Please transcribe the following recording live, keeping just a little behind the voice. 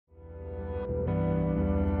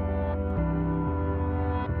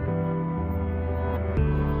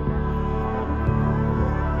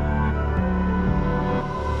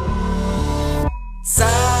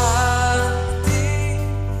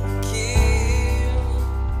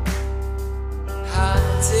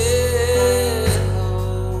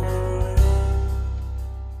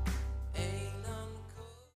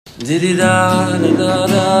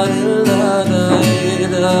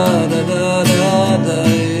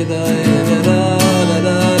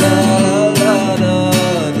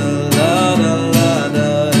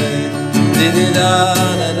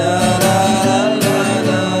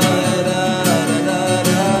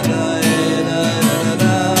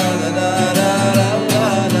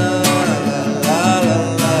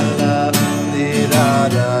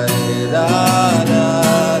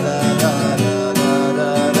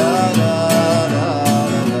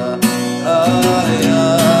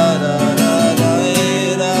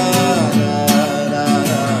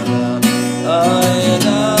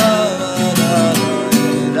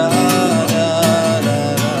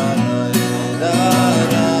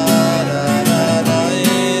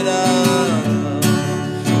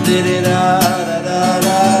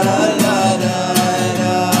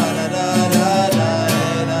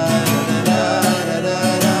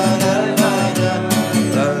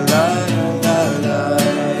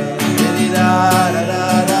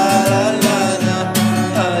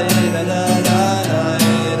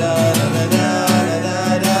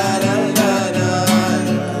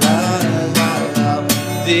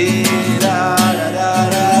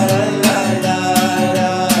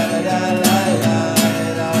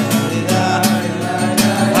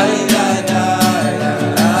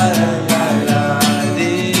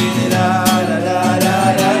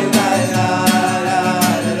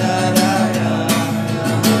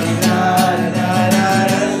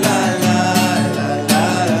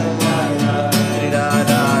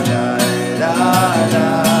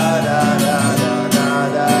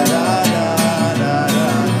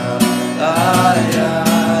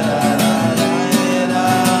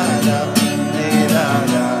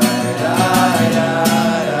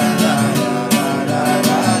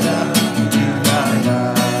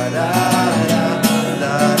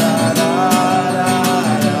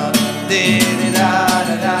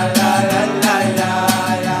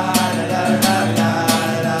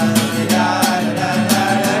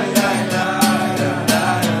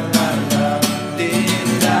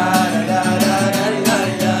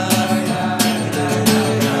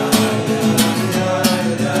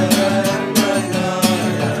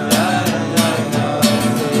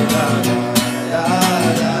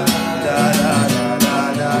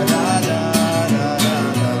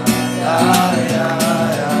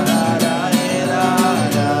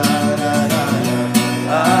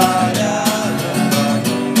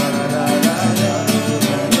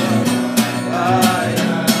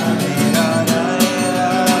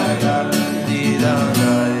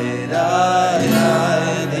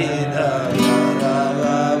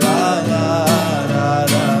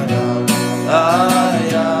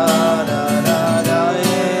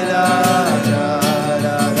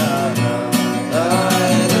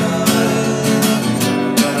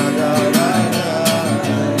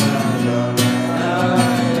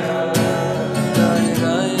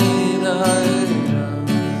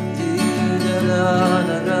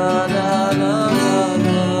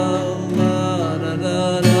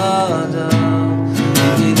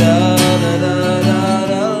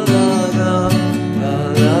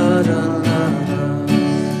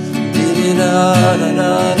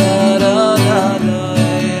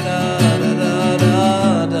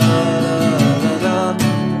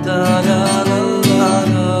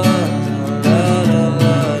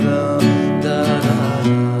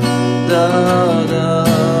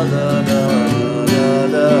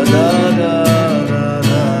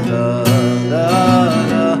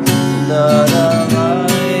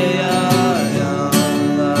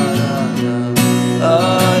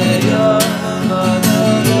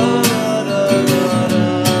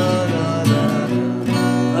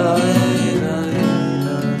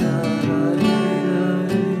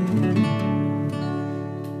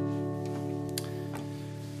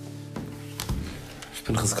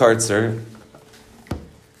Pinchas Kartzer,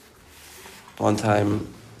 one time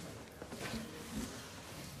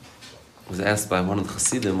was asked by one of the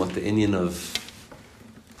Chassidim what the inyan of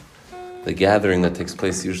the gathering that takes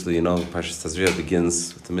place usually, Parshas Tazria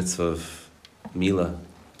begins with the mitzvah of Mila.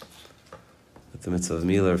 With the mitzvah of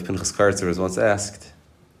Mila, Rav Pinchas Kartzer was once asked,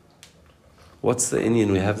 what's the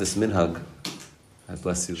inyan? We have this minhag. I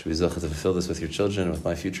bless you, should be zocheh to fulfill this with your children, with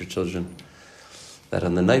my future children, that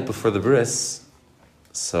on the night before the bris,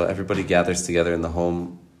 so everybody gathers together in the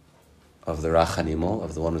home of the Rach Hanimo,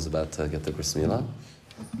 of the one who's about to get the bris milah.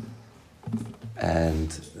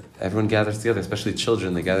 And everyone gathers together, especially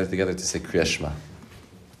children, they gather together to say Kriya Shema.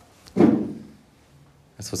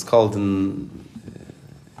 That's what's called in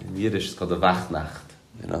Yiddish, it's called the Wachnacht.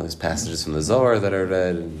 There's passages from the Zohar that are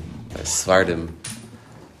read, and by Svardim.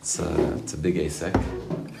 It's a big asek.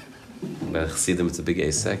 By Chassidim, it's a big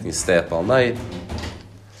asek, and you stay up all night.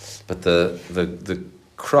 But the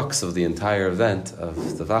crux of the entire event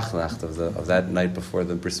of the Vachnacht, of that night before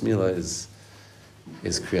the Bris Milah, is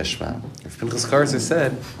Kriyas Shema. If Pinchas Karzer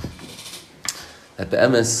said that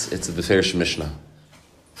be'emes, it's a Beferish Mishnah.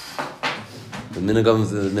 The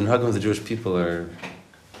minhagim of the Jewish people are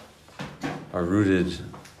rooted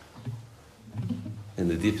in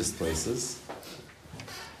the deepest places.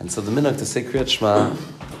 And so the minhag to say Kriyat Shema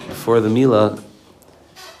before the Milah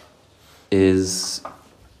is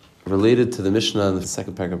related to the Mishnah in the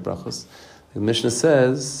second paragraph of Brachos. The Mishnah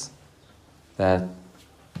says that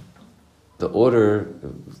the order,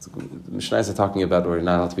 the Mishnahs are talking about we're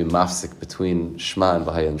not allowed to be mafsik between Shema and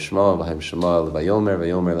V'hayim Shema, V'hayim Shema, V'yomer,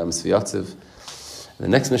 V'yomer, L'emes V'yatziv. The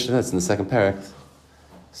next Mishnah, that's in the second parak.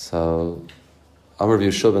 So, Amar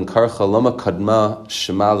Yeshua ben Karcha, Lama Kadma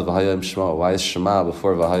Shema V'hayim Shema. Why is Shema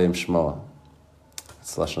before V'hayim Shema?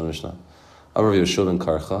 That's the lashon of the Mishnah. Amar Yeshua ben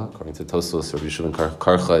Karcha, according to Tosfos, Rabbi Yeshua ben Karcha.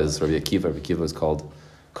 Karcha is Rabbi Akiva. Rabbi Akiva is called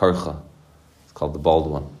Karcha. It's called the bald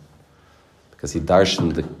one. Because he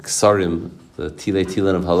darshaned the Ksarim, the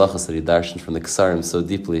Tilin of Halachas, that he darshaned from the Ksarim so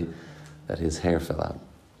deeply that his hair fell out.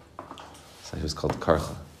 So he was called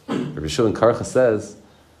Karcha. Rabbi Yeshua ben Karcha says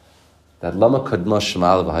that Lama Kadma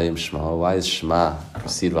Shema V'hayim Shema. Why is Shema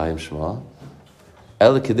precede V'hayim Shema?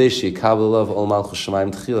 El Kadesh Yikabel Lov Ol Malchus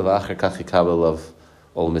Shemayim Tchila V'acher Kach Yikabel Lov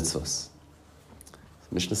Ol Mitzvos.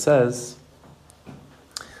 The Mishnah says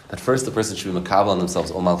that first the person should be makabel on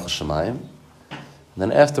themselves Ol Malchus Shemayim, and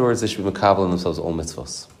then afterwards they should be makabel on themselves Ol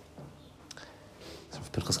Mitzvos. So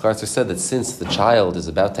Pinchas Karzer said that since the child is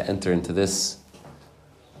about to enter into this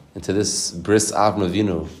bris Avram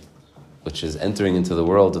Avinu, which is entering into the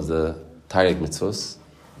world of the Taryag mitzvos,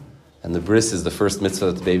 and the bris is the first mitzvah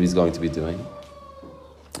that the baby is going to be doing,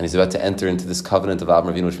 and he's about to enter into this covenant of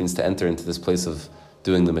Avram Avinu, which means to enter into this place of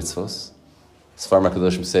doing the mitzvos. Sfar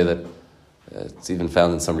HaKadoshim say that it's even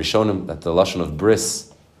found in some Rishonim that the lashon of bris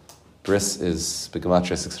is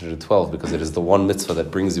B'gematria 612 because it is the one mitzvah that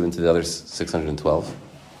brings you into the other 612.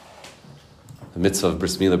 The mitzvah of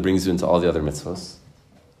bris milah brings you into all the other mitzvahs.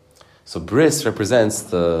 So bris represents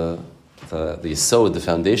the yesod, the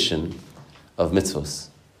foundation of mitzvos.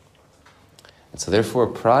 And so therefore,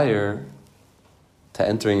 prior to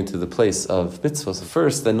entering into the place of mitzvos,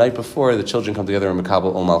 first, the night before, the children come together and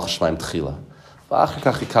makabel ol malchus shemaim tchila. V'achar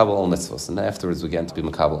kach yikabel ol mitzvos. And then afterwards, we get to be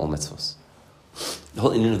makabel ol mitzvos. The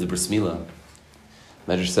whole inyan of the bris milah,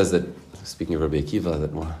 Medrash says that, speaking of Rabbi Akiva,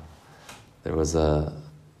 that there was a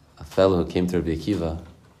fellow who came to Rabbi Akiva,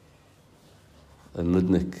 a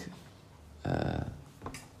nudnik,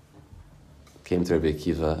 came to Rabbi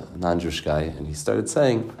Akiva, a non-Jewish guy, and he started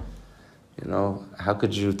saying, how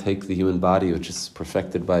could you take the human body, which is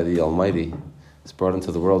perfected by the Almighty, it's brought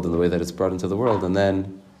into the world in the way that it's brought into the world, and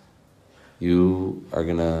then you are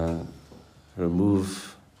going to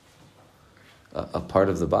remove a part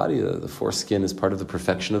of the body? The foreskin is part of the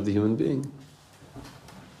perfection of the human being.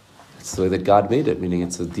 It's the way that God made it, meaning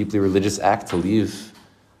it's a deeply religious act to leave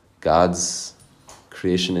God's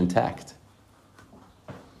creation intact.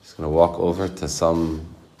 Just going to walk over to some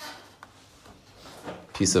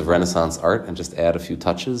piece of Renaissance art and just add a few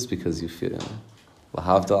touches because you feel,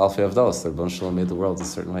 Lahavda Alfei Avdalos, the Rebbeinu Shalom made the world a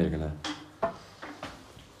certain way. You're going to.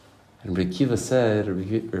 And Rabbi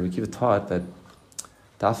Akiva taught that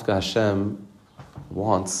Dafka Hashem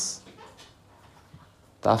wants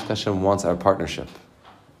our partnership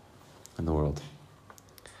in the world.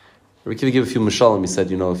 Rabbi Akiva gave a few mashalim. He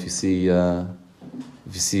said, if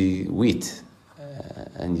you see wheat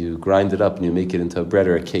and you grind it up and you make it into a bread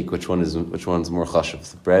or a cake, which one's more chashuv,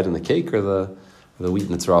 the bread and the cake or the wheat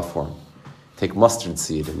in its raw form? Take mustard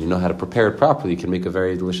seed and you know how to prepare it properly, you can make a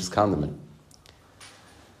very delicious condiment.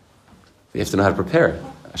 We have to know how to prepare it.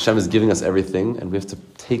 Hashem is giving us everything, and we have to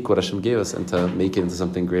take what Hashem gave us and to make it into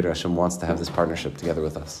something greater. Hashem wants to have this partnership together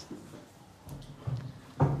with us.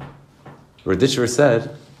 Berditchever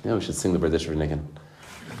said, we should sing the Berditchever again.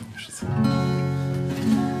 We should sing.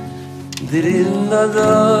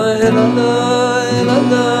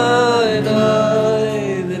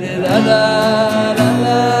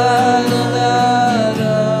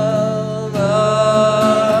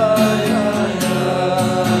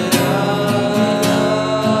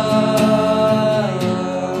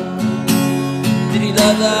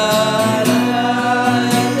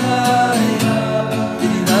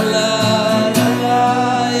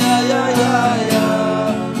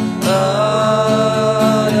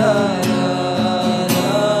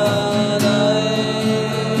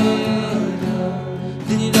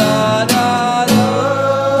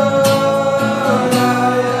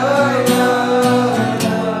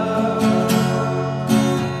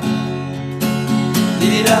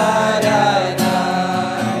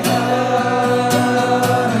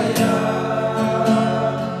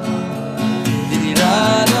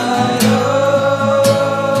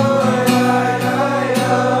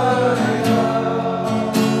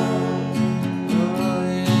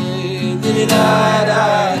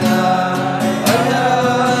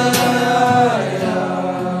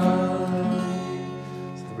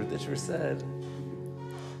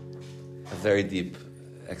 very deep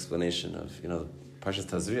explanation of, Parshas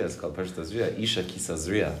Tazria is called Parshas Tazria, Isha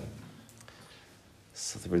Kisazria.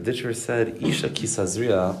 So the Berditcher said, Isha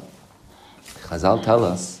Kisazria, Chazal tell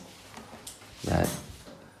us that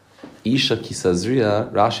Isha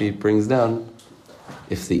Kisazria, Rashi brings down,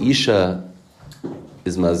 if the Isha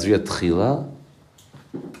is Mazria Tchila,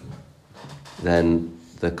 then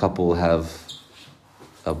the couple will have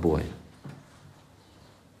a boy.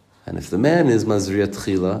 And if the man is Mazria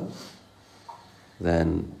Tchila,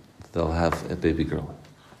 then they'll have a baby girl.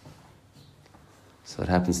 So it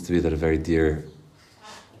happens to be that a very dear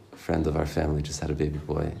friend of our family just had a baby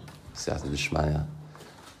boy, Siyata D'Shmaya,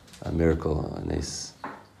 a miracle, a nace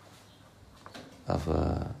of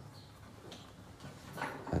a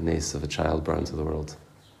a child brought into the world.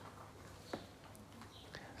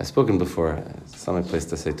 I've spoken before, it's not my place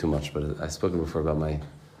to say too much, but I've spoken before about my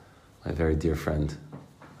very dear friend,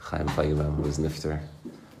 Chaim Feigenbaum, who was nifter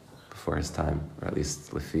before his time, or at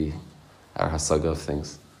least Lefi, our hasaga of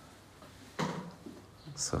things.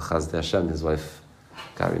 So Chazdei Hashem, his wife,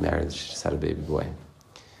 got remarried. She just had a baby boy.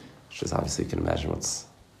 Which is obviously, you can imagine what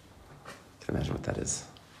that is.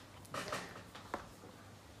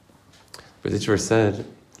 But Berditcher said,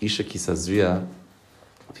 Isha Kisazria,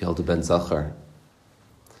 V'yaldu ben Zachar,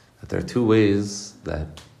 that there are two ways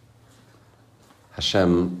that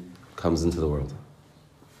Hashem comes into the world.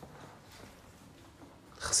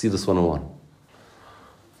 Chassidus 101.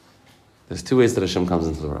 There's two ways that Hashem comes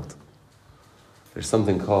into the world. There's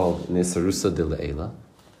something called Nesarusa de Le'ela,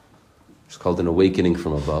 which is called an awakening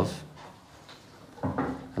from above.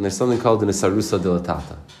 And there's something called Nesarusa de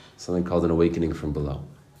Latata, something called an awakening from below.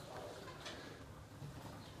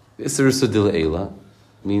 Nesarusa de Le'ela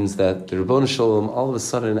means that the Ribono Shel Olam, all of a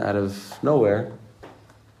sudden, out of nowhere,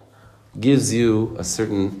 gives you a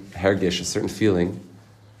certain hergish, a certain feeling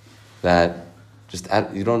that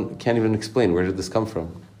can't even explain. Where did this come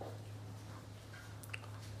from?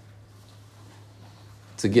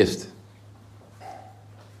 It's a gift.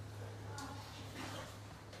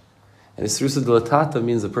 And Isrusa Dilatata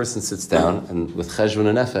means a person sits down and with Cheshvan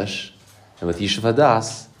and Nefesh and with Yishuv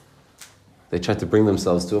Hadas, they try to bring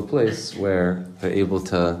themselves to a place where they're able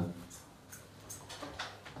to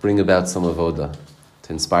bring about some avoda,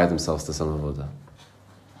 to inspire themselves to some avoda.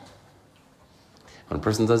 When a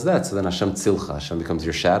person does that, so then Hashem tzilcha, Hashem becomes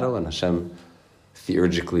your shadow, and Hashem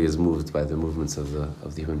theurgically is moved by the movements of the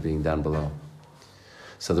human being down below.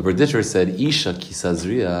 So the Berditcher said, Isha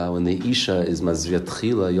kisazriya, when the Isha is mazriya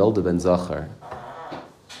tchila, yolda ben zachar.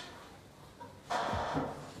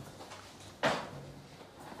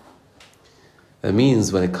 That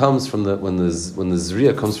means when it comes from when the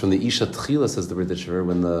zriya comes from the Isha tchila, says the Berditcher,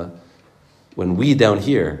 when we down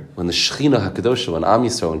here, when the Shechina HaKadosha, when Am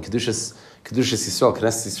Yisrael, when Kedushas Yisrael,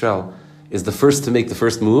 Knesset Yisrael, is the first to make the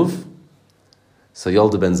first move, so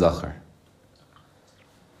Yolda ben Zachar.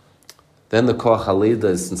 Then the Koach HaLeida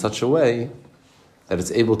is in such a way that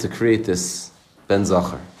it's able to create this ben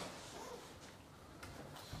Zachar.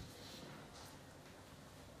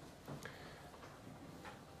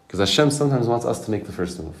 Because Hashem sometimes wants us to make the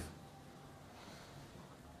first move.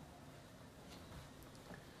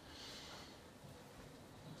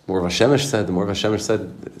 The Mor Hashemesh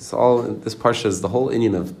said, it's all, this parsha is, the whole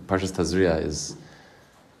inyan of Parshas Tazria is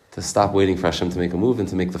to stop waiting for Hashem to make a move and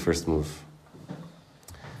to make the first move.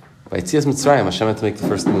 By Yetzias Mitzrayim, Hashem had to make the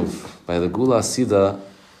first move. By the Gula Asida,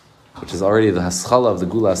 which is already the Haschala of the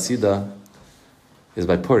Gula Asida, is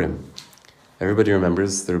by Purim. Everybody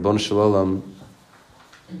remembers the Ribono Shel Olam,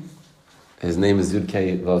 his name is Yud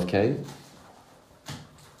Kei Vav Kei.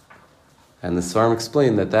 And the Svarim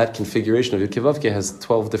explain that configuration of Yud Kei Vav Kei has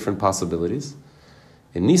 12 different possibilities.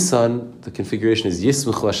 In Nisan, the configuration is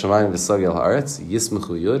Yismuchu Hashamayim V'Sagel Haaretz,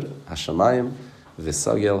 Yismuchu Yud Hashamayim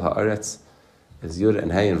V'Sagel Haaretz, is Yud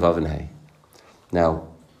and Hey and Vav and Hey. Now,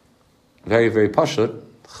 very, very pashut,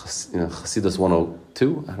 Chassidus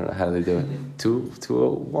 102, I don't know how they do it,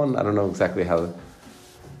 201, I don't know exactly how.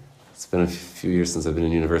 It's been a few years since I've been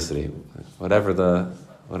in university. Whatever's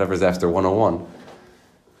after 101,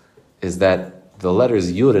 is that the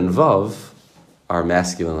letters Yud and Vav are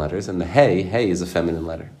masculine letters, and the Hey is a feminine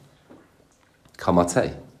letter.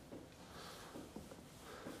 Kamatzei.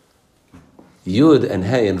 Yud and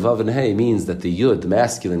Hey and Vav and Hey means that the Yud, the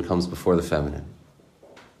masculine, comes before the feminine.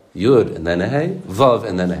 Yud and then a Hey, Vav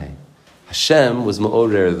and then a Hey. Hashem was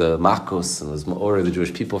Ma'orer the Makos and was Ma'orer the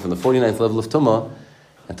Jewish people from the 49th level of Tumah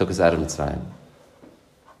and took us out of Mitzrayim.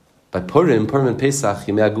 By Purim and Pesach,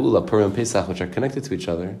 Yimei HaGeula, Purim and Pesach, which are connected to each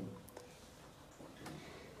other.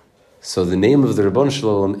 So the name of the Ribono Shel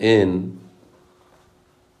Olam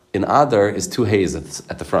in Adar is two Heys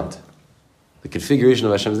at the front. The configuration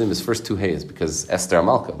of Hashem's name is first two Hayes, because Esther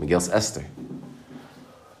Amalka, Miguel's Esther.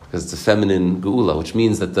 Because it's a feminine geula, which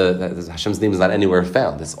means that that Hashem's name is not anywhere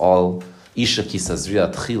found. It's all Isha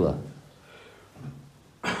Kisazriya Tchila.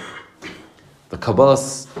 The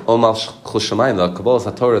Kabbalah's Omal Chushamayim, the Kabbalah's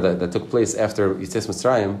HaTorah that took place after Yitzias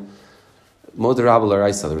Mitzrayim, Moder Rabba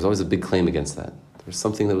L'Araisa, there was always a big claim against that. There was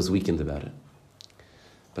something that was weakened about it.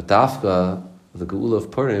 But Dafka, the Geula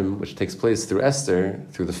of Purim, which takes place through Esther,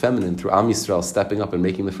 through the feminine, through Am Yisrael stepping up and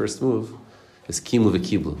making the first move, is Kimu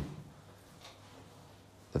V'Kiblu.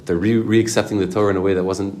 That they're re-accepting the Torah in a way that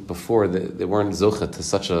wasn't before. They weren't zocha to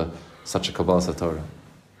such a Kabbalah HaTorah.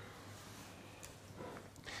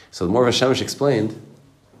 So the Moreh Shemish explained,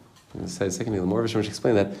 I'm going to say secondly, the Moreh Shemish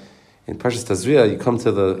explained that in Parshas Tazria, you come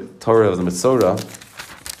to the Torah of the Mitzorah,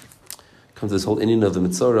 come to this whole Indian of the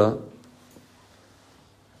Mitzorah.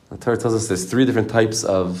 The Torah tells us there's three different types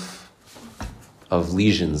of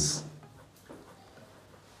lesions.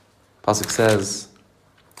 Pasuk says,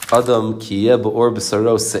 Adam ki yeh b'or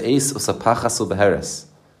b'saro se'es usapachas u'beheres.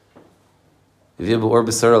 If yeh b'or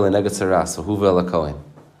b'saro le'negat saras, u'huva el-kohen.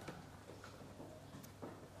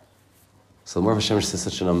 So the Moreh Shemish says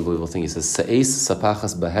such an unbelievable thing. He says, Se'es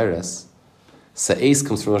sapachas beheres. Se'es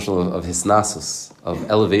comes from the notion of hisnasus,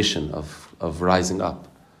 of elevation, of rising up.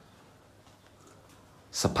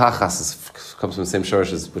 Sapachas comes from the same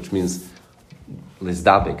shorish, which means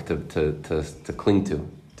lizdabik, to cling to,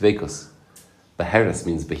 dveikus. Beheres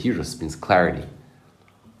means behirus, means clarity.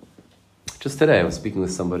 Just today I was speaking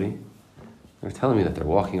with somebody, they were telling me that they're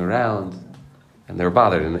walking around, and they were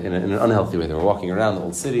bothered in an unhealthy way. They were walking around the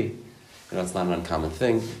old city. It's not an uncommon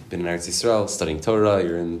thing. Been in Eretz Yisrael, studying Torah,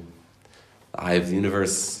 you're in the eye of the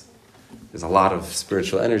universe. There's a lot of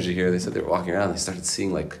spiritual energy here. They said they were walking around, they started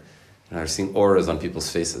seeing they're seeing auras on people's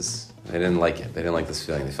faces. They didn't like it. They didn't like this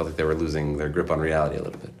feeling. They felt like they were losing their grip on reality a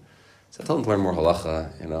little bit. So I told them to learn more halacha,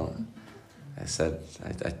 I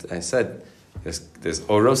said, there's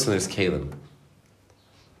oros and there's kalim. So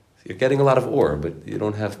you're getting a lot of or, but you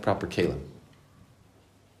don't have proper kalim.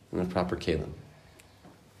 You don't have proper kalim.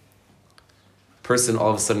 Person all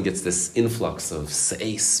of a sudden gets this influx of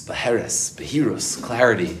se'es, beheres, behirus,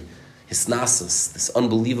 clarity, hisnasus, this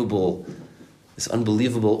unbelievable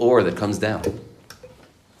ore that comes down.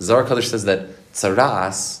 Zohar Kadosh says that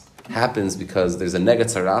tzaras happens because there's a nega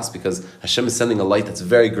tzaras, because Hashem is sending a light that's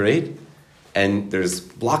very great, and there's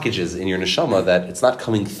blockages in your neshama that it's not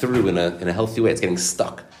coming through in a healthy way. It's getting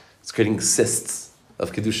stuck. It's creating cysts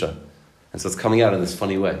of kedusha, and so it's coming out in this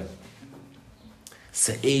funny way.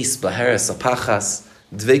 Se'es, Baheres, Apachas,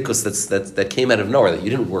 Dveikus that came out of nowhere, that you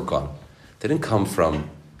didn't work on. They didn't come from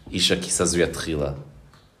Isha Kisazriya Tchila.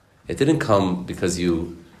 It didn't come because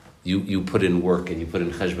you put in work and you put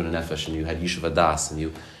in Cheshbon and Nefesh and you had Yishuv Adas and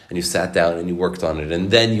you sat down and you worked on it, and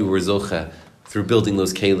then you were Zocha through building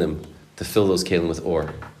those Kalim to fill those Kalim with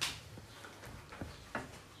ore.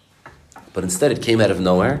 But instead it came out of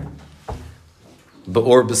nowhere.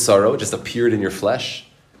 Ba'or B'saro, it just appeared in your flesh.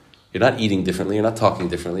 You're not eating differently, you're not talking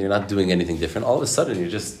differently, you're not doing anything different. All of a sudden, you're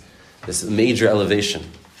just this major elevation.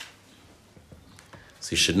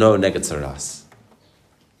 So you should know negat tzaras.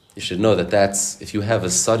 You should know that's, if you have a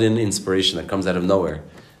sudden inspiration that comes out of nowhere,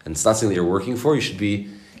 and it's not something that you're working for, you should be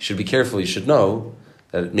careful. You should know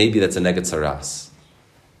that maybe that's a negat tzaras.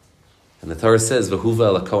 And the Torah says,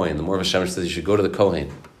 v'huva el kohen. The Moreh Shemish says you should go to the kohen.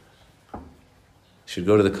 You should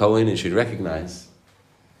go to the kohen and you should recognize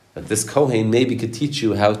that this Kohen maybe could teach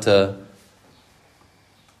you how to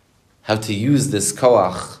use this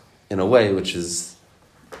koach in a way which is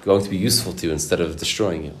going to be useful to you instead of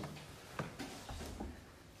destroying you.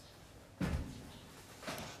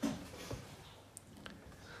 I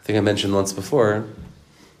think I mentioned once before,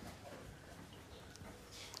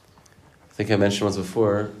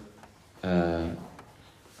 Rav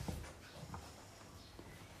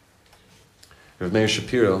Meir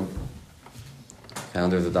Shapiro,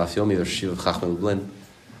 founder of the Daf Yomi, the Shiva of Chacham Lublin,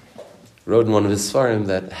 wrote in one of his Sfarim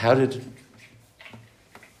that how did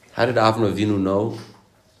Avram Avinu know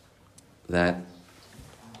that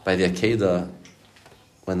by the Akedah,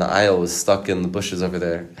 when the aisle was stuck in the bushes over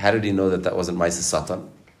there, how did he know that wasn't Ma'aseh Satan?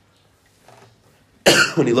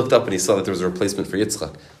 When he looked up and he saw that there was a replacement for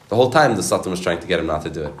Yitzchak, the whole time the Satan was trying to get him not to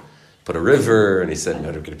do it. Put a river, and he said,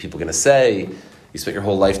 what are people going to say? You spent your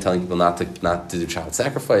whole life telling people not to do child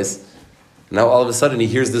sacrifice. Now all of a sudden he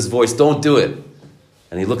hears this voice, don't do it.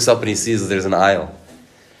 And he looks up and he sees that there's an aisle.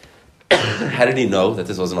 How did he know that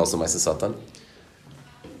this wasn't also Ma'aseh Satan?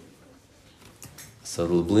 So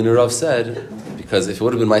the Lubliner Rav said, because if it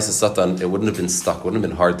would have been Ma'aseh Satan, it wouldn't have been stuck. It wouldn't have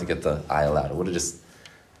been hard to get the aisle out. It would have just,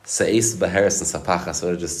 Se'es, Baheres, and Sapachas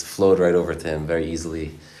would have just flowed right over to him very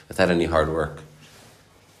easily, without any hard work.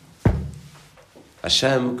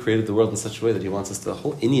 Hashem created the world in such a way that He wants us to, the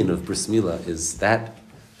whole inyan of Bris Milah is that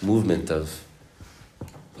movement of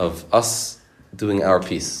us doing our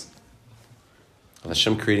piece. Of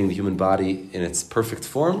Hashem creating the human body in its perfect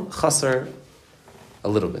form, chasar, a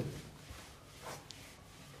little bit.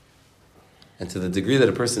 And to the degree that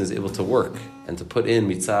a person is able to work and to put in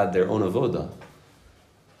mitzad their own avoda,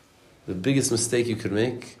 the biggest mistake you could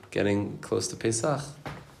make getting close to Pesach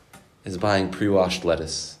is buying pre-washed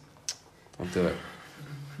lettuce. Don't do it.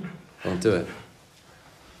 Don't do it.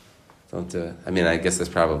 Don't do it. I mean, I guess there's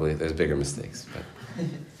bigger mistakes, but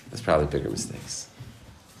there's probably bigger mistakes.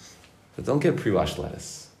 But don't get pre-washed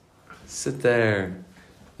lettuce. Sit there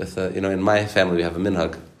with in my family we have a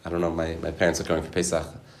minhag. I don't know, my parents are going for Pesach.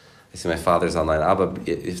 I see my father's online. Abba,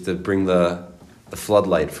 you have to bring the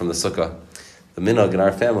floodlight from the sukkah. The minhag in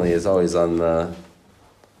our family is always on the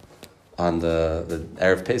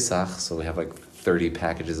Erev Pesach, so we have like 30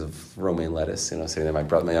 packages of romaine lettuce, sitting there,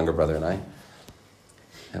 my younger brother and I.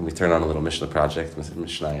 And we turn on a little Mishnah project,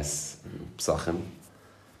 Mishnayos Psachim,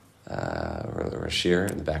 or a shir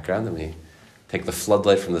in the background, and we take the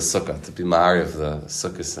floodlight from the sukkah to be ma'ari of the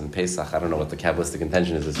sukkahs and Pesach. I don't know what the Kabbalistic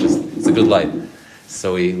intention is, it's a good light.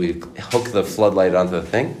 So we hook the floodlight onto the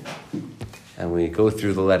thing, and we go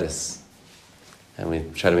through the lettuce, and we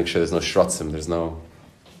try to make sure there's no shrotzim,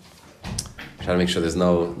 try to make sure there's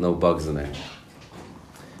no bugs in there.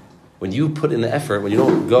 When you put in the effort, when you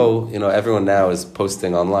don't go, everyone now is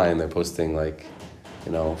posting online, they're posting like,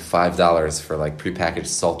 $5 for like prepackaged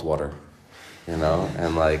salt water,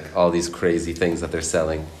 and like all these crazy things that they're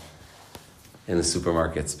selling in the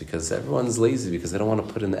supermarkets because everyone's lazy, because they don't want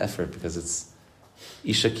to put in the effort, because it's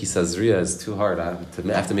Isha Kisazriya is too hard. I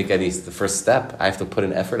have to make the first step. I have to put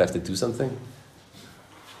in effort. I have to do something.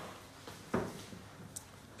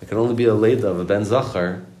 There can only be a leida of a ben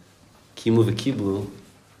zachar, kimu v'kiblu,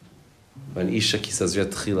 when Isha Kisazriya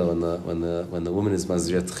tchila, when the woman is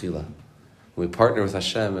mazriya tchila. When we partner with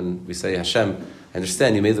Hashem and we say, Hashem, I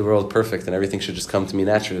understand you made the world perfect and everything should just come to me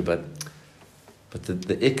naturally, but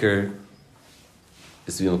the ikr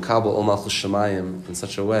is to be mekabel ol malchus shamayim in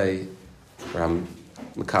such a way where I'm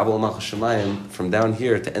mekabel ol malchus shamayim from down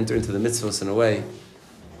here to enter into the mitzvahs in a way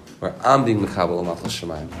where I'm being mekabel ol malchus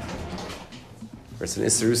shamayim. Where it's an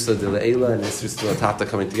Isserusa de Le'ela and Isserusa de Latata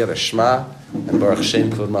coming together. Shema and Baruch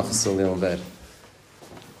Shem Kvod Malchus Olam Ved.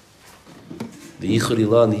 The Yichud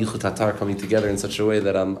Ilah and the Yichud Tatar coming together in such a way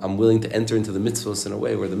that I'm willing to enter into the mitzvahs in a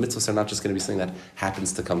way where the mitzvahs are not just going to be something that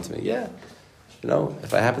happens to come to me. Yeah,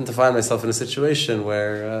 if I happen to find myself in a situation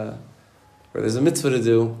where there's a mitzvah to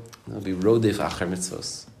do, it'll be Rodef Achar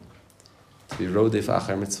Mitzvahs. To be Rodef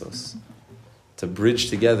Achar Mitzvahs. To bridge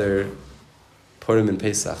together Purim and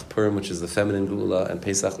Pesach. Purim, which is the feminine Geula, and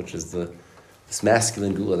Pesach, which is this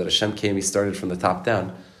masculine Geula that Hashem came, He started from the top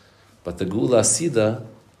down. But the Geula Sida,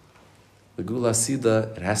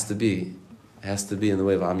 it has to be in the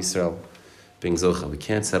way of Am Yisrael being Zocha. We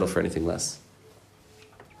can't settle for anything less.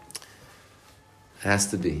 It has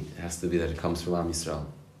to be that it comes from Am Yisrael.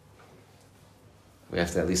 We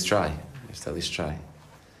have to at least try.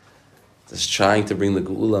 Does trying to bring the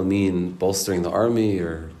Geula mean bolstering the army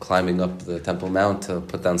or climbing up the Temple Mount to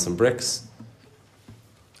put down some bricks?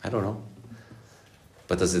 I don't know.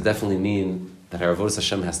 But does it definitely mean that our Avodas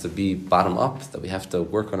Hashem has to be bottom up, that we have to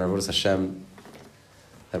work on our Avodas Hashem,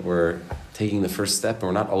 that we're taking the first step and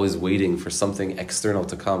we're not always waiting for something external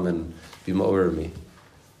to come and be ma'orer me?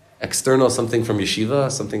 External, something from yeshiva,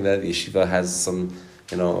 something that yeshiva has some,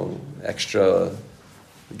 extra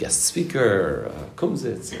guest speaker, or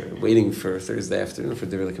kumzitz, or waiting for Thursday afternoon for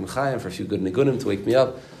Divrei Elokim Chai and for a few good nigunim to wake me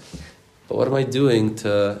up. But what am I doing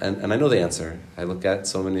to, and I know the answer. I look at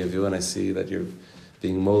so many of you and I see that you're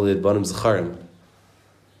being molid banim zacharim.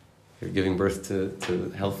 You're giving birth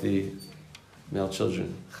to healthy male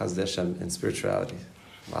children. Chaz Hashem in spirituality.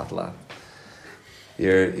 Lot.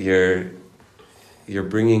 You're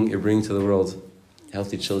bringing to the world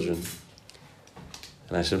healthy children.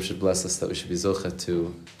 And Hashem should bless us that we should be zocha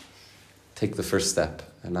to take the first step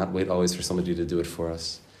and not wait always for somebody to do it for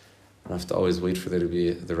us. We don't have to always wait for there to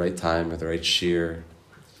be the right time or the right shear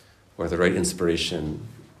or the right inspiration,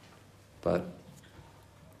 but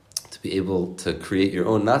to be able to create your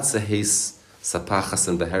own, not sehes, sapachas,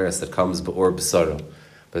 and beheres that comes be'or b'saro,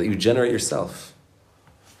 but that you generate yourself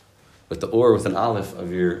with the or with an aleph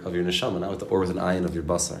of your neshama, not with the or with an ayin of your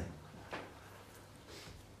basar.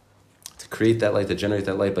 To create that light, to generate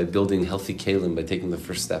that light by building healthy kalim, by taking the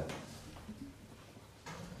first step.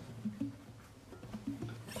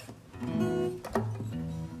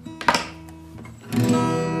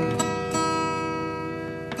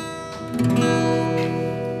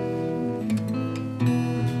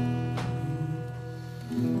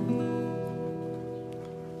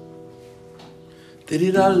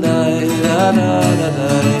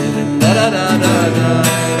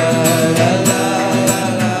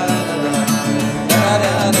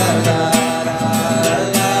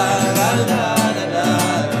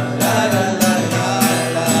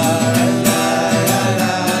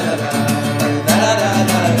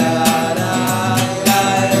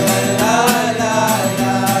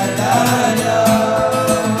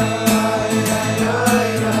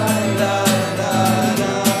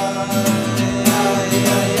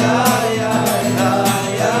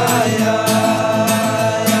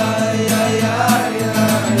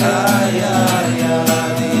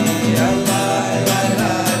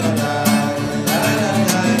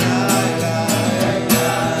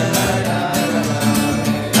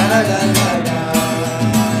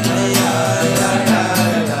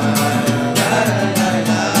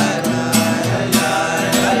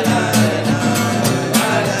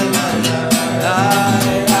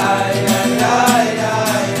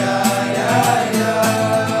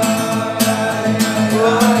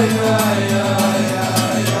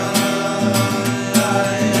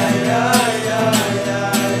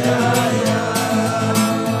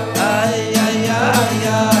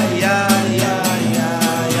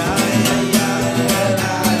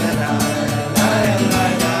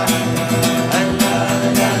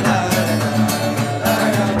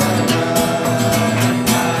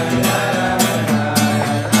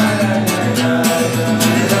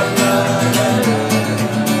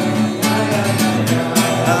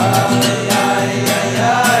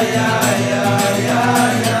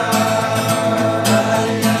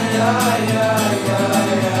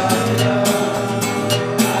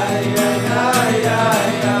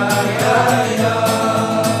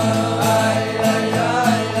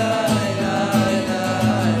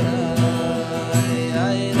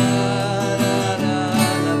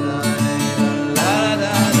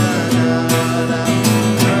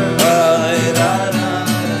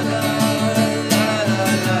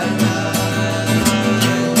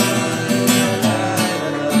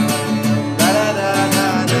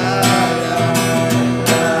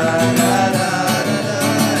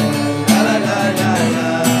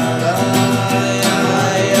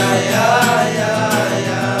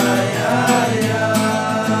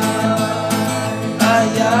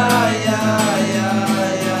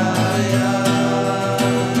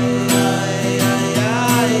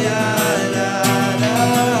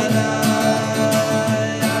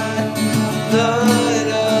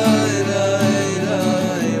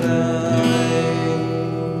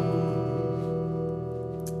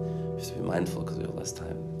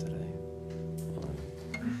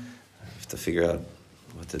 Figure out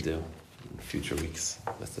what to do in future weeks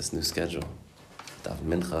with this new schedule. Dav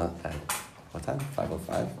Mincha at what time?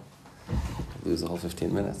 5:05. Lose the whole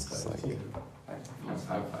 15 minutes. It's like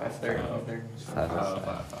 5:30.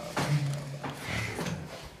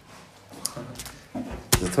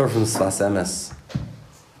 The Torah from Sfas Emes.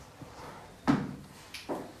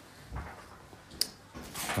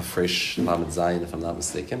 Hafresh Lamed Zayin, if I'm not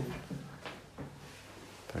mistaken.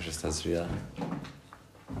 Parshas Tazria.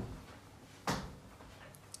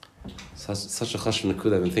 Such a chashuv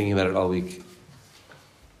nakuda. I've been thinking about it all week,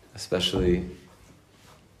 especially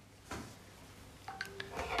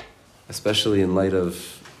in light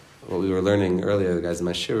of what we were learning earlier. The guys in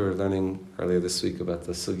my shir were learning earlier this week about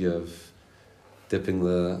the sugya of dipping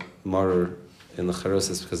the maror in the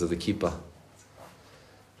charosis because of the kippah.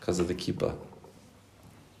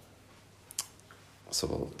 So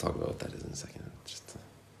we'll talk about what that is in a second.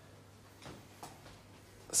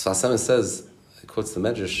 Sfas Emes says, it quotes the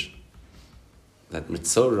Medrash, that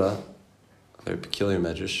Mitzorah, a very peculiar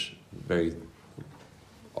Medrash, very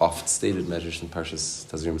oft-stated Medrash in Parshas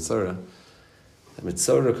Tazria Mitzorah, that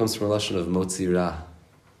Mitzorah comes from a lashon of Motzi Ra.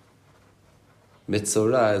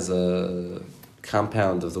 Mitzorah is a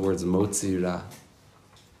compound of the words Motzi Ra.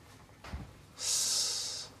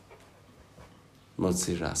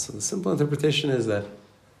 Motzi Ra. So the simple interpretation is that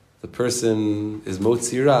the person is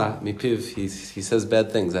Motzi Ra, mipiv, he says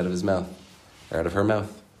bad things out of his mouth, or out of her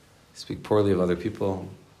mouth. Speak poorly of other people.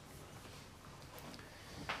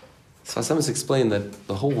 Sfas Emes explained that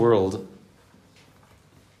the whole world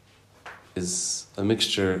is a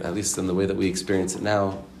mixture, at least in the way that we experience it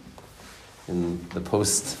now, in the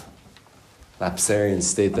post-lapsarian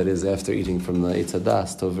state that is after eating from the Eitz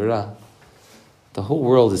Hadas, Tov V'Ra. The whole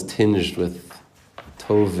world is tinged with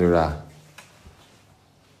Tov V'Ra.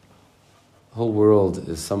 The whole world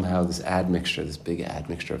is somehow this admixture, this big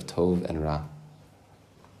admixture of Tov and Ra.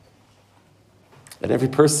 And every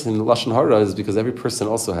person, Lashon Hara is because every person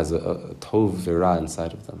also has a Tov V'Ra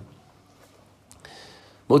inside of them.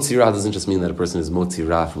 Motzi Ra doesn't just mean that a person is Motzi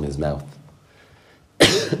Ra from his mouth.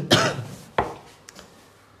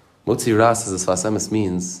 Motzi Ra, says the Sfas Emes,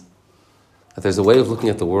 means that there's a way of looking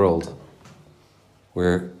at the world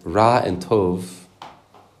where Ra and Tov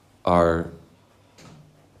are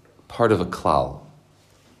part of a klal.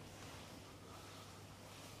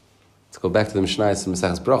 Let's go back to the Mishnayos in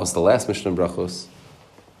Maseches Brachos, the last Mishnah in Brachos.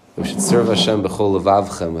 We should serve Hashem b'chol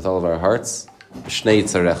levavchem, with all of our hearts, b'shnei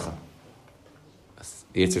yitzarecha.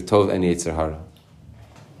 Yetzer Tov and Yetzer Hara.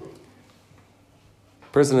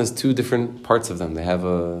 A person has two different parts of them. They have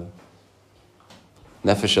a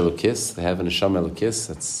nefesh elokis, they have a neshama elokis,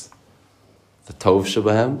 that's the Tov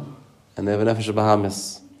shebahem, and they have a nefesh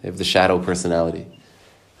bahamis. They have the shadow personality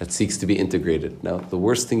that seeks to be integrated. Now, the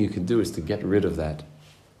worst thing you can do is to get rid of that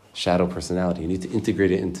shadow personality. You need to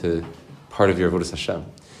integrate it into part of your avodas Hashem.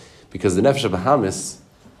 Because the nefesh bahamis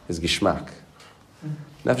is gishmak.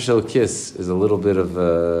 Nefesh elokis is a little bit of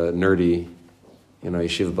a nerdy,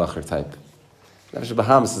 yeshiva bacher type. Nefesh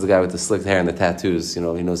bahamis is the guy with the slicked hair and the tattoos, he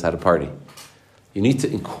knows how to party. You need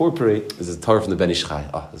to incorporate, this is a Torah from the Ben Ish Chai.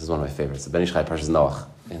 Oh, this is one of my favorites. The Ben Ish Chai Parshas Noach,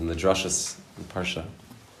 in the Drashas in Parsha,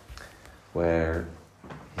 where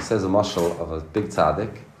he says a mashal of a big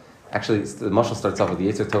tzaddik. Actually, the mashal starts off with the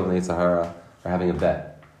Yetzer Tov and the Yetzer Hara are having a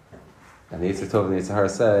bet. And the Yetzer Tov and the Yetzer Hara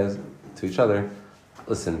says to each other,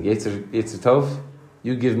 listen, Yetzer Tov,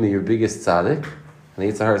 you give me your biggest tzaddik. And the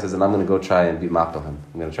Yetzer Hara says, and I'm going to go try and be mapel him.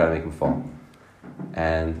 I'm going to try to make him fall.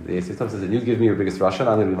 And the Yetzer Tov says, and you give me your biggest Rasha, and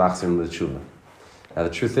I'm going to be machzir him with tshuva. Now the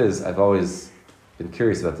truth is, I've always been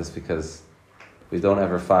curious about this because we don't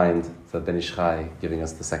ever find the Ben Ish Chai giving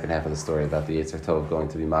us the second half of the story about the Yetzer Tov going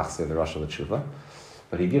to be machzir the Rasha l'tshuva.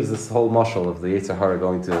 But he gives this whole mashal of the Yetzer Hara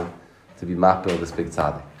going to be mapil this big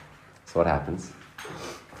tzaddik. So what happens?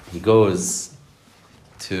 He goes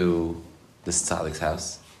to this tzaddik's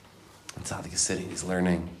house, and tzaddik is sitting, he's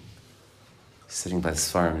learning. He's sitting by the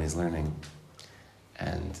Sfarim and he's learning.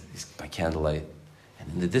 And he's by candlelight.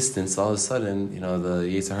 And in the distance, all of a sudden, the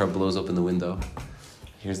Yetzer Hara blows open the window.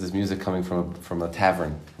 Here's this music coming from a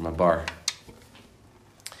tavern, from a bar.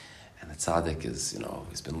 And the tzaddik is,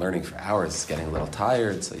 he's been learning for hours, he's getting a little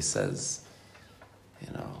tired, so he says,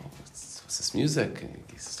 what's this music? And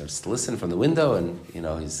he starts to listen from the window, and,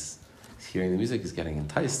 he's hearing the music, he's getting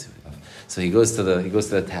enticed to it. So he goes to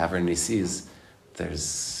the tavern and he sees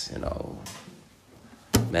there's,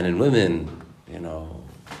 men and women,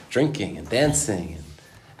 drinking and dancing,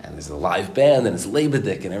 and there's a live band, and it's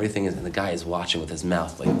Leibedik, and everything is, and the guy is watching with his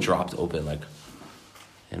mouth dropped open,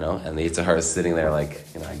 and the Yetzer Hara is sitting there I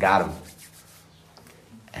got him.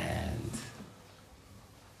 And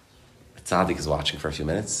the tzaddik is watching for a few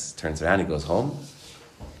minutes, turns around, he goes home,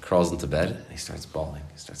 crawls into bed, and he starts bawling,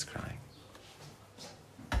 he starts crying.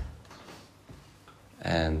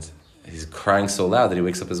 And he's crying so loud that he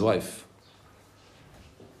wakes up his wife.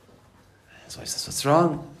 His wife says, what's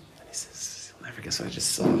wrong? And he says, you'll never guess what I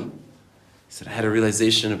just saw. He said, I had a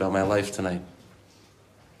realization about my life tonight.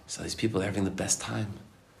 I saw these people, they're having the best time.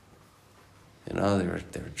 They were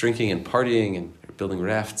drinking and partying, and they were building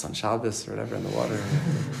rafts on Shabbos or whatever in the water.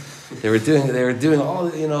 They were doing all,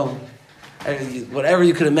 whatever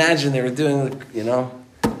you could imagine they were doing,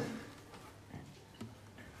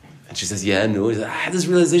 And she says, yeah, no. I had this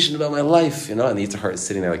realization about my life, and the Yetzer Hara is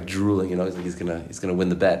sitting there drooling, he's gonna win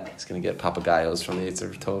the bet. He's gonna get papagayos from the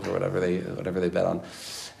Yetzer Tov or whatever they bet on.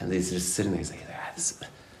 And he's just sitting there, he's like,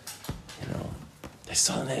 I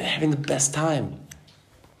saw them, they're having the best time.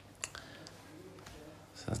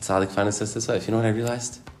 So tzaddik finally says to his wife, you know what I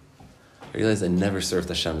realized? I realized I never served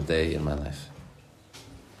Hashem a day in my life.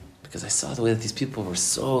 Because I saw the way that these people were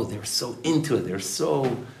so into it, they were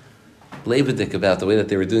so leibedik about the way that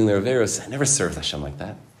they were doing their averos. I never served Hashem like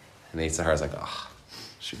that. And the Yetzer Hara is like,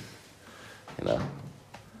 shoot.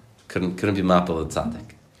 Couldn't be mapel the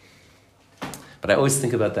tzaddik. But I always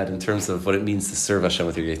think about that in terms of what it means to serve Hashem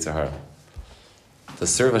with your Yetzer Hara. To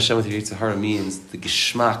serve Hashem with your Yetzer Hara means the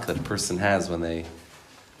geschmack that a person has when they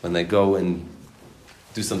go and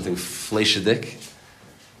do something fleishadik,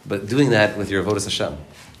 but doing that with your avodas Hashem.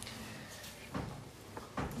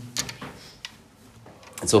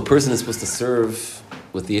 And so a person is supposed to serve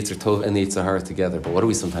with the Yetzer Tov and the Yetzer Hara together. But what do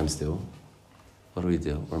we sometimes do? What do we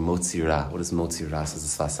do? We're motzi ra. What is motzi ra?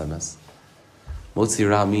 Says the Sfas Emes. Motzi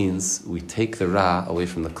ra means we take the ra away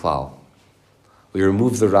from the klal. We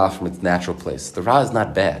remove the ra from its natural place. The ra is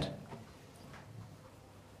not bad.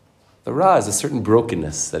 The ra is a certain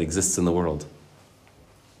brokenness that exists in the world.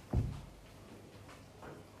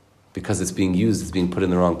 Because it's being used, it's being put in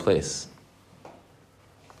the wrong place.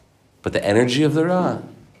 But the energy of the ra,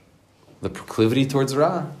 the proclivity towards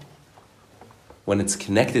ra, when it's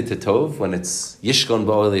connected to tov, when it's yishkon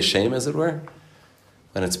ba'olei shem, as it were,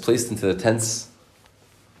 when it's placed into the tents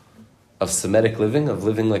of Semitic living, of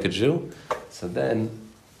living like a Jew. So then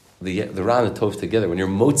the Ra and the Tov together, when you're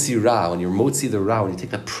motzi Ra, when you're motzi the Ra, when you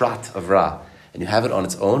take the prat of Ra and you have it on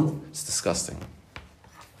its own, it's disgusting.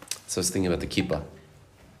 So I was thinking about the kippah.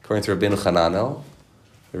 According to Rabbeinu Hananel,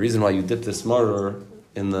 the reason why you dip this maror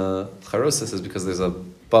in the charosis is because there's a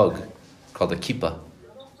bug called a kippah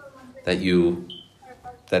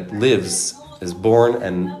that lives, is born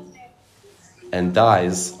and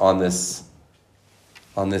dies on this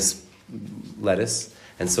lettuce.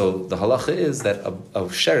 And so the halacha is that a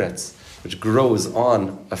sheretz, which grows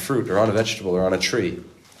on a fruit or on a vegetable or on a tree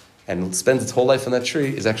and spends its whole life on that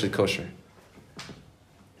tree, is actually kosher.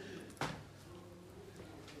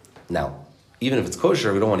 Now, even if it's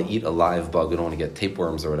kosher, we don't want to eat a live bug. We don't want to get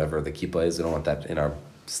tapeworms or whatever the kippah is. We don't want that in our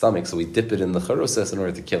stomach, so we dip it in the charosas in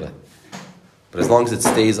order to kill it. But as long as it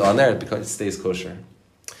stays on there, it stays kosher.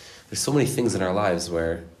 There's so many things in our lives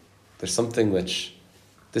where there's something which,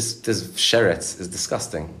 this sheretz is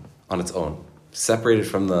disgusting on its own. Separated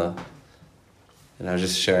from the, and I was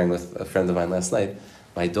just sharing with a friend of mine last night,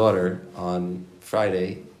 my daughter on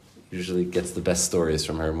Friday usually gets the best stories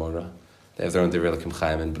from her Mora. They have their own Divrei Elokim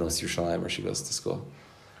Chaim in Bnos Yerushalayim where she goes to school.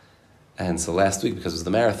 And so last week, because it was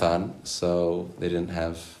the marathon, so they didn't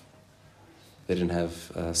have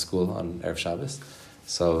school on Erev Shabbos,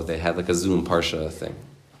 so they had like a Zoom Parsha thing.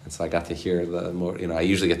 And so I got to hear I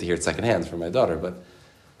usually get to hear it secondhand from my daughter, but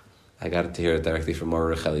I got to hear it directly from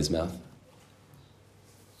Mora Racheli's mouth.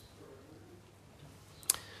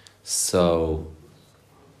 So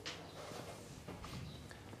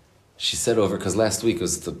she said over, because last week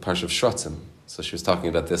was the Parsha of Shrotzim, so she was talking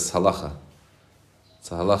about this halacha.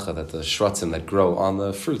 It's a halacha that the shrotzim that grow on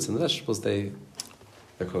the fruits and the vegetables, they're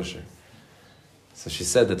kosher. So she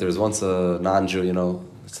said that there was once a non-Jew,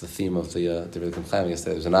 it's the theme of the Divrei Elokim Chaim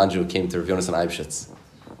yesterday. There was a non-Jew who came to Rav Yonasan Eibshitz,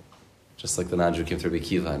 just like the non-Jew came to Rabbi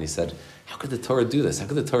Akiva, and he said, how could the Torah do this? How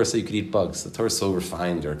could the Torah say you could eat bugs? The Torah is so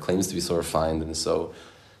refined, or claims to be so refined, and so,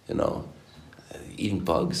 eating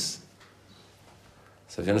bugs.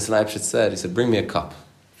 So Rav Yonasan Eibshitz said, he said, bring me a cup.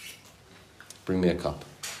 Bring me a cup.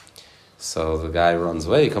 So the guy runs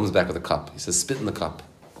away, he comes back with a cup. He says, spit in the cup.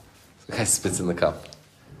 So the guy spits in the cup.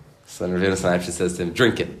 So then Rav Yonasan Eibshitz says to him,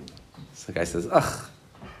 drink it. So the guy says, ugh,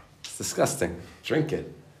 it's disgusting. Drink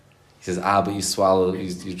it. He says, but you swallow,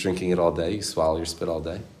 you're drinking it all day. You swallow your spit all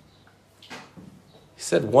day. He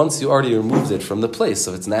said, once you already removed it from the place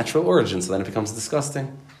of its natural origin, so then it becomes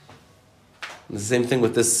disgusting. And the same thing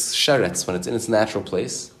with this sheretz, when it's in its natural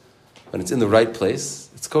place, when it's in the right place,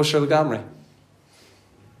 it's kosher l'gamrei.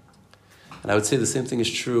 And I would say the same thing is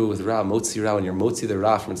true with Ra, motzi Ra, when you're motzi the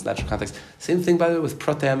Ra from its natural context. Same thing, by the way, with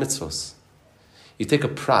pratei mitzvos. You take a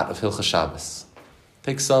prat of Hilchas Shabbos,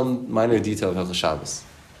 take some minor detail of Hilchas Shabbos,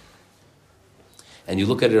 and you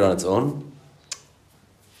look at it on its own,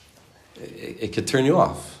 it could turn you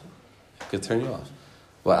off. It could turn you off.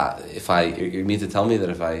 Well, you mean to tell me that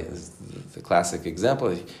the classic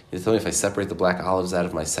example, you tell me if I separate the black olives out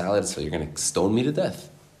of my salad, so you're going to stone me to death?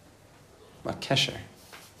 Not kesher.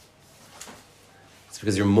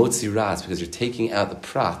 Because you're motzi Ra, it's because you're taking out the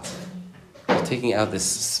prat. You're taking out this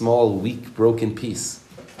small, weak, broken piece.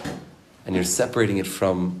 And you're separating it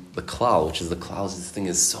from the klal, which is the klal. This thing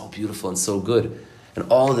is so beautiful and so good.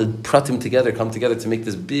 And all the pratim together come together to make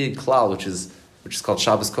this big klal, which is called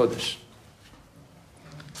Shabbos Kodesh.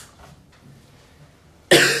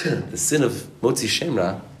 The sin of motzi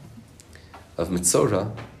shemra, of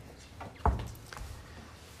mitzora,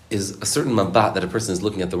 is a certain mabat that a person is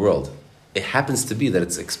looking at the world. It happens to be that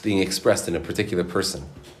it's being expressed in a particular person.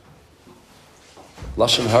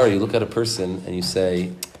 Lashon hara, you look at a person and you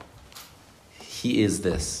say, he is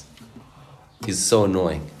this. He's so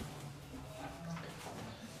annoying.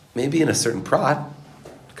 Maybe in a certain prat,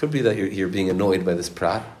 it could be that you're being annoyed by this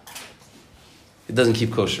prat. It doesn't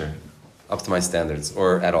keep kosher, up to my standards,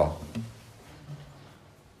 or at all.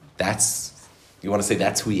 You want to say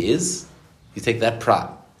that's who he is? You take that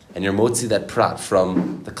prat, and you're motzi that prat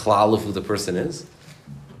from the klal of who the person is,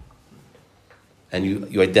 and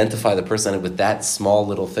you identify the person with that small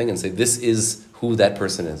little thing and say, this is who that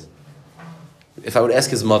person is. If I would ask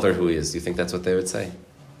his mother who he is, do you think that's what they would say?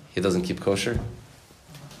 He doesn't keep kosher?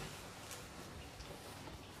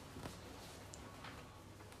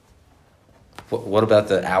 What about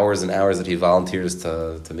the hours and hours that he volunteers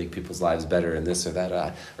to make people's lives better and this or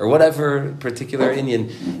that, or whatever particular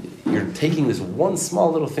Indian? You're taking this one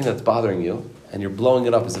small little thing that's bothering you and you're blowing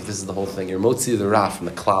it up as if this is the whole thing. You're motzi the Ra from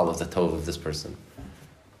the klal of the tov of this person.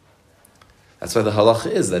 That's why the halacha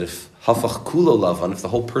is that if hafach kulo lavan, if the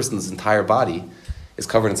whole person's entire body is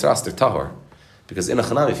covered in saras, they're tahor. Because in a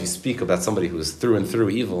chanam, if you speak about somebody who is through and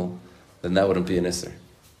through evil, then that wouldn't be an isser.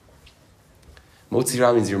 Motzi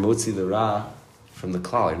Ra means you're motzi the Ra from the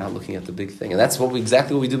klal. You're not looking at the big thing. And that's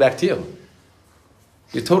exactly what we do back to you.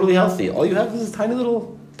 You're totally healthy. All you have is this tiny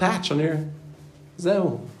little patch on your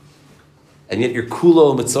zeu. And yet you're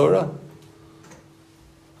kulo mitzora.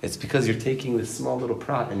 It's because you're taking this small little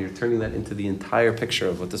prat and you're turning that into the entire picture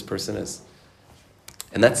of what this person is.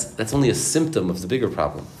 And that's only a symptom of the bigger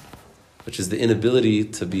problem, which is the inability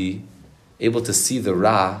to be able to see the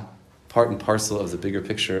Ra part and parcel of the bigger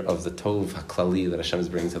picture of the Tov HaKlali that Hashem is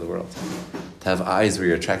bringing to the world. To have eyes where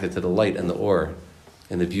you're attracted to the light and the or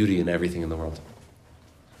and the beauty and everything in the world.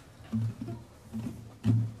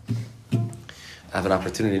 I have an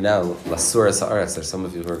opportunity now, Lasura Sa'aretz. There's some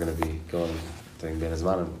of you who are going to be going during Ben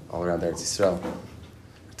Azmanim all around Eretz Yisrael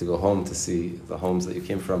to go home to see the homes that you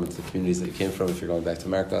came from and the communities that you came from if you're going back to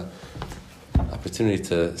America. Opportunity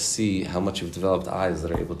to see how much you've developed eyes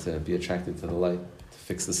that are able to be attracted to the light, to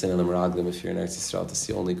fix the sin on the Meraglim if you're in Eretz Yisrael, to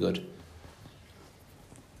see only good.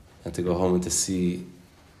 And to go home and to see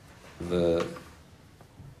the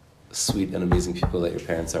sweet and amazing people that your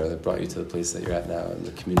parents are that brought you to the place that you're at now and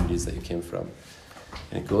the communities that you came from.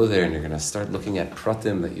 And you go there and you're going to start looking at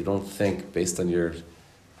pratim that you don't think, based on your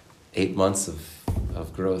 8 months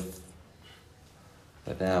of growth,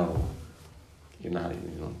 that now you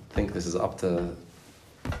don't think this is up to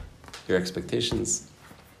your expectations.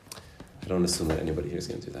 I don't assume that anybody here is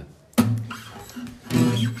going to do that.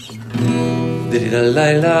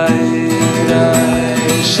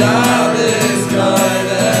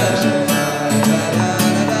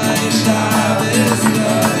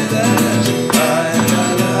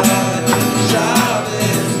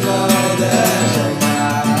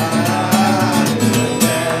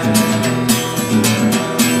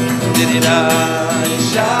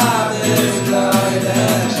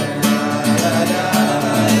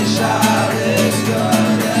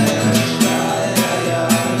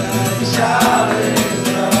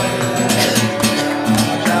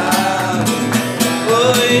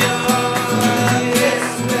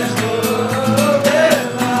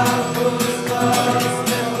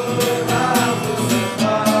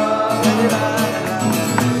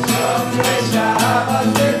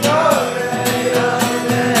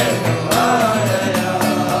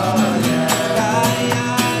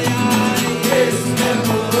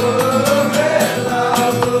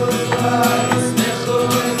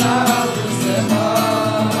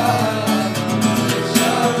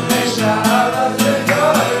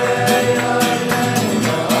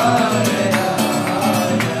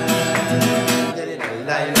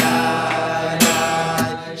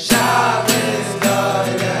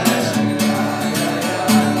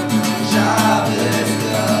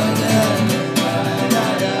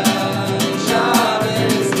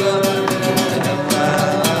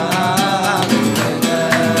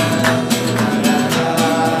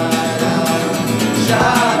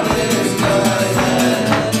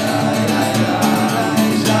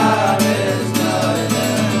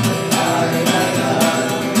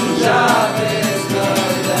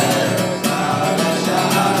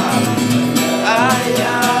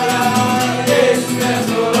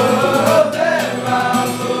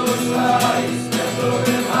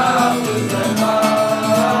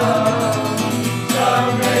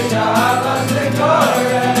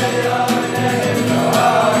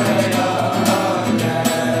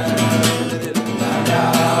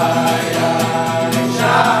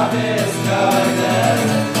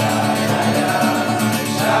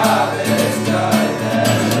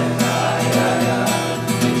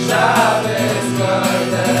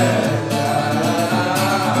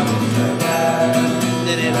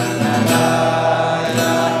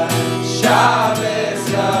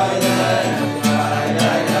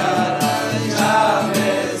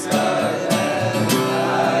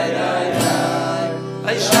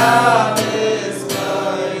 Shabbos